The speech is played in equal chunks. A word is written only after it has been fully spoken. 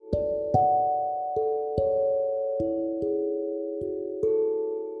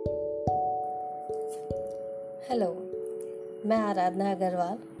Hello, मैं आराधना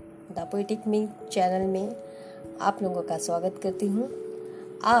Agarwal the poetic me channel में आप लोगों का स्वागत करती हूँ।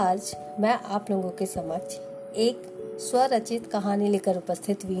 आज मैं आप लोगों के समक्ष एक स्वरचित कहानी लेकर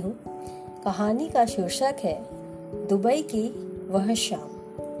उपस्थित हुई हूँ। कहानी का शीर्षक है दुबई की वह शाम।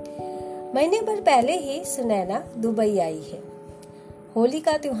 महीने भर पहले ही सुनैना दुबई आई है। होली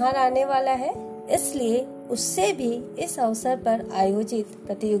का त्योहार आने वाला है, इसलिए उससे भी इस अवसर पर आयोजित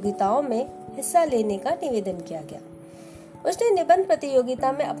प्रतियोगिताओं में हिस्सा लेने का निवेदन किया गया। उसने निबंध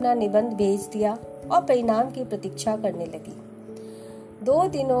प्रतियोगिता में अपना निबंध भेज दिया और परिणाम की प्रतीक्षा करने लगी। 2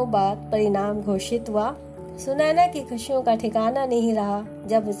 दिनों बाद परिणाम घोषित हुआ। सुनैना की खुशियों का ठिकाना नहीं रहा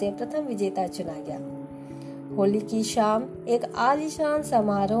जब उसे प्रथम विजेता चुना गया। होली की शाम एक आलीशान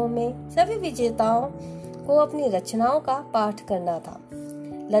समारोह में सभी विजेताओं को अपनी रचनाओं का पाठ करना था।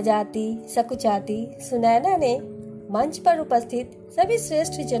 लजाती सकुचाती सुनैना ने मंच पर उपस्थित सभी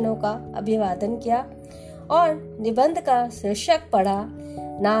श्रेष्ठ जनों का अभिवादन किया और निबंध का शीर्षक पढ़ा,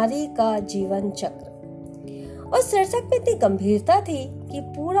 नारी का जीवन चक्र। उस शीर्षक में इतनी गंभीरता थी कि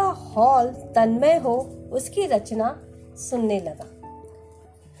पूरा हॉल तन्मय हो उसकी रचना सुनने लगा।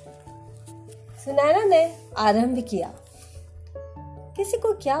 सुनैना ने आरंभ किया। किसी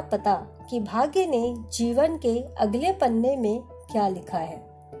को क्या पता कि भाग्य ने जीवन के अगले पन्ने में क्या लिखा है।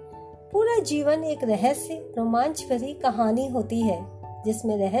 पूरा जीवन एक रहस्य रोमांच भरी कहानी होती है,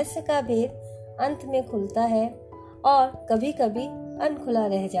 जिसमें रहस्य का भेद अंत में खुलता है और कभी कभी अनखुला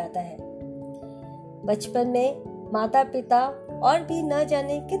रह जाता है। बचपन में माता पिता और भी न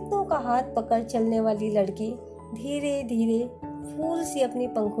जाने कितनों का हाथ पकड़ चलने वाली लड़की धीरे धीरे फूल सी अपनी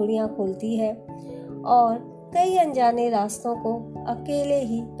पंखुड़ियां खोलती है और कई अनजाने रास्तों को अकेले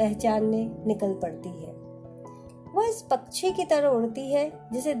ही पहचानने निकल पड़ती है। वह इस पक्षी की तरह उड़ती है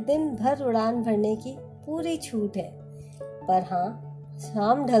जिसे दिन भर उड़ान भरने की पूरी छूट है, पर हाँ,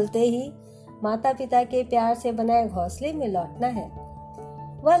 शाम ढलते ही माता पिता के प्यार से बनाए घोंसले में लौटना है।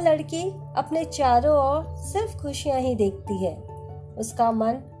 वह लड़की अपने चारों ओर सिर्फ खुशियां ही देखती है। उसका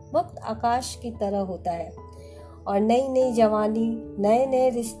मन मुक्त आकाश की तरह होता है और नई नई जवानी, नए नए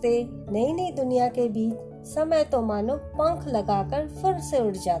रिश्ते, नई नई दुनिया के बीच समय तो मानो पंख लगाकर फिर से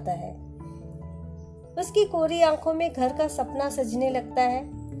उड़ जाता है। उसकी कोरी आंखों में घर का सपना सजने लगता है।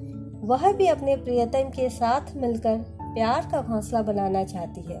 वह भी अपने प्रियतम के साथ मिलकर प्यार का घोंसला बनाना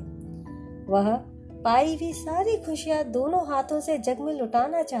चाहती है। वह पाई हुई सारी खुशियां दोनों हाथों से जग में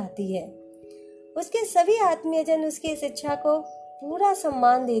लुटाना चाहती है। उसके सभी आत्मीयजन उसकी इस इच्छा को पूरा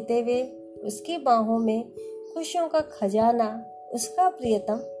सम्मान देते हुए उसकी बाहों में खुशियों का खजाना उसका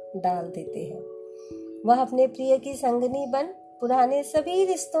प्रियतम डाल देते हैं। वह अपने प्रिय की संगनी बन पुराने सभी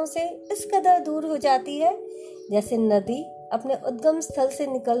रिश्तों से इस कदर दूर हो जाती है जैसे नदी अपने उद्गम स्थल से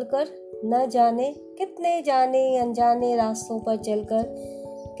निकलकर न जाने कितने जाने अनजाने रास्तों पर चलकर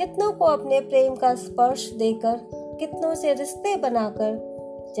कितनों को अपने प्रेम का स्पर्श देकर कितनों से रिश्ते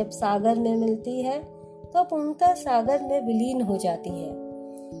बनाकर जब सागर में मिलती है तो पूर्णतः सागर में विलीन हो जाती है।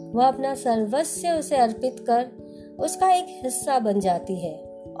 वह अपना सर्वस्व उसे अर्पित कर उसका एक हिस्सा बन जाती है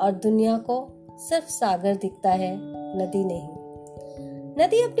और दुनिया को सिर्फ सागर दिखता है, नदी नहीं।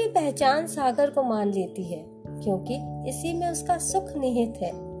 नदी अपनी पहचान सागर को मान लेती है क्योंकि इसी में उसका सुख निहित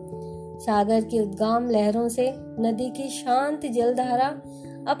है। सागर की उद्गाम लहरों से नदी की शांत जलधारा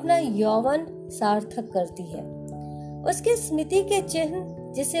अपना यौवन सार्थक करती है। उसकी स्मृति के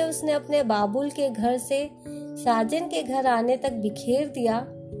चिन्ह जिसे उसने अपने बाबुल के घर से साजन के घर आने तक बिखेर दिया,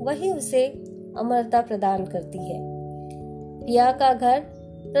 वही उसे अमरता प्रदान करती है। पिया का घर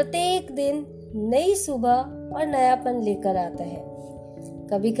प्रत्येक दिन नई सुबह और नयापन लेकर आता है।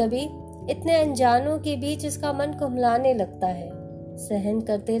 कभी कभी इतने अनजानों के बीच उसका मन कुम्हलाने लगता है। सहन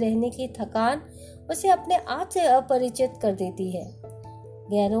करते रहने की थकान उसे अपने आप से अपरिचित कर देती है।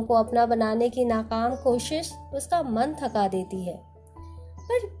 गैरों को अपना बनाने की नाकाम कोशिश उसका मन थका देती है।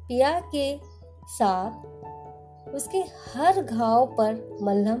 पर पिया के साथ उसके हर घाव पर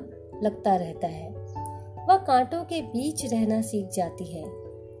मलहम लगता रहता है। वह कांटों के बीच रहना सीख जाती है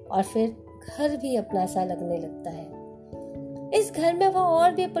और फिर घर भी अपना सा लगने लगता है। इस घर में वह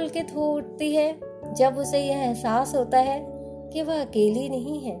और भी पुलकित हो उठती है जब उसे यह एहसास होता है कि वह अकेली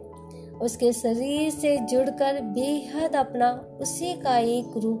नहीं है। उसके शरीर से जुड़कर बेहद अपना उसी का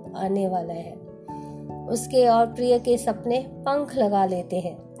एक रूप आने वाला है। उसके और प्रिय के सपने पंख लगा लेते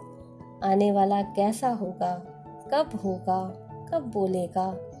हैं। आने वाला कैसा होगा, कब बोलेगा,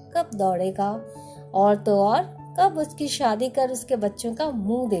 कब दौड़ेगा और तो और कब उसकी शादी कर उसके बच्चों का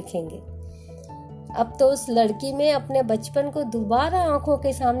मुंह देखेंगे। अब तो उस लड़की में अपने बचपन को दोबारा आंखों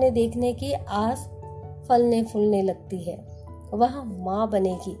के सामने देखने की आस फलने फूलने लगती है। वह माँ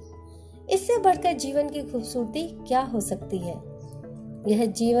बनेगी। इससे बढ़कर जीवन की खूबसूरती क्या हो सकती है। यह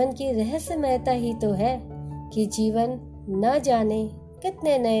जीवन की रहस्यमयता ही तो है कि जीवन न जाने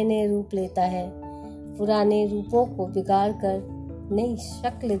कितने नए नए रूप लेता है, पुराने रूपों को बिगाड़ कर नई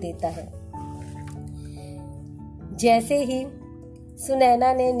शक्ल देता है। जैसे ही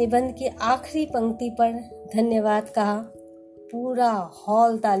सुनैना ने निबंध की आखिरी पंक्ति पर धन्यवाद कहा, पूरा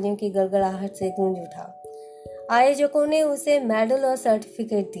हॉल तालियों की गड़गड़ाहट से गूंज उठा। आयोजकों ने उसे मेडल और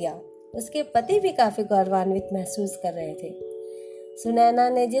सर्टिफिकेट दिया। उसके पति भी काफी गौरवान्वित महसूस कर रहे थे। सुनैना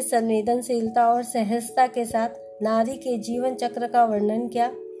ने जिस संवेदनशीलता और सहजता के साथ नारी के जीवन चक्र का वर्णन किया,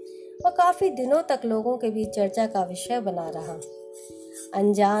 वह काफी दिनों तक लोगों के बीच चर्चा का विषय बना रहा।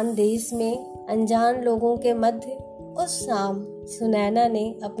 अनजान देश में अनजान लोगों के मध्य उस शाम सुनैना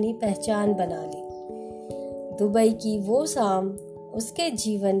ने अपनी पहचान बना ली। दुबई की वो शाम उसके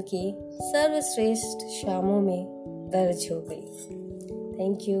जीवन के सर्वश्रेष्ठ शामों में दर्ज हो गई।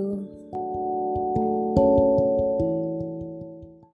 Thank you.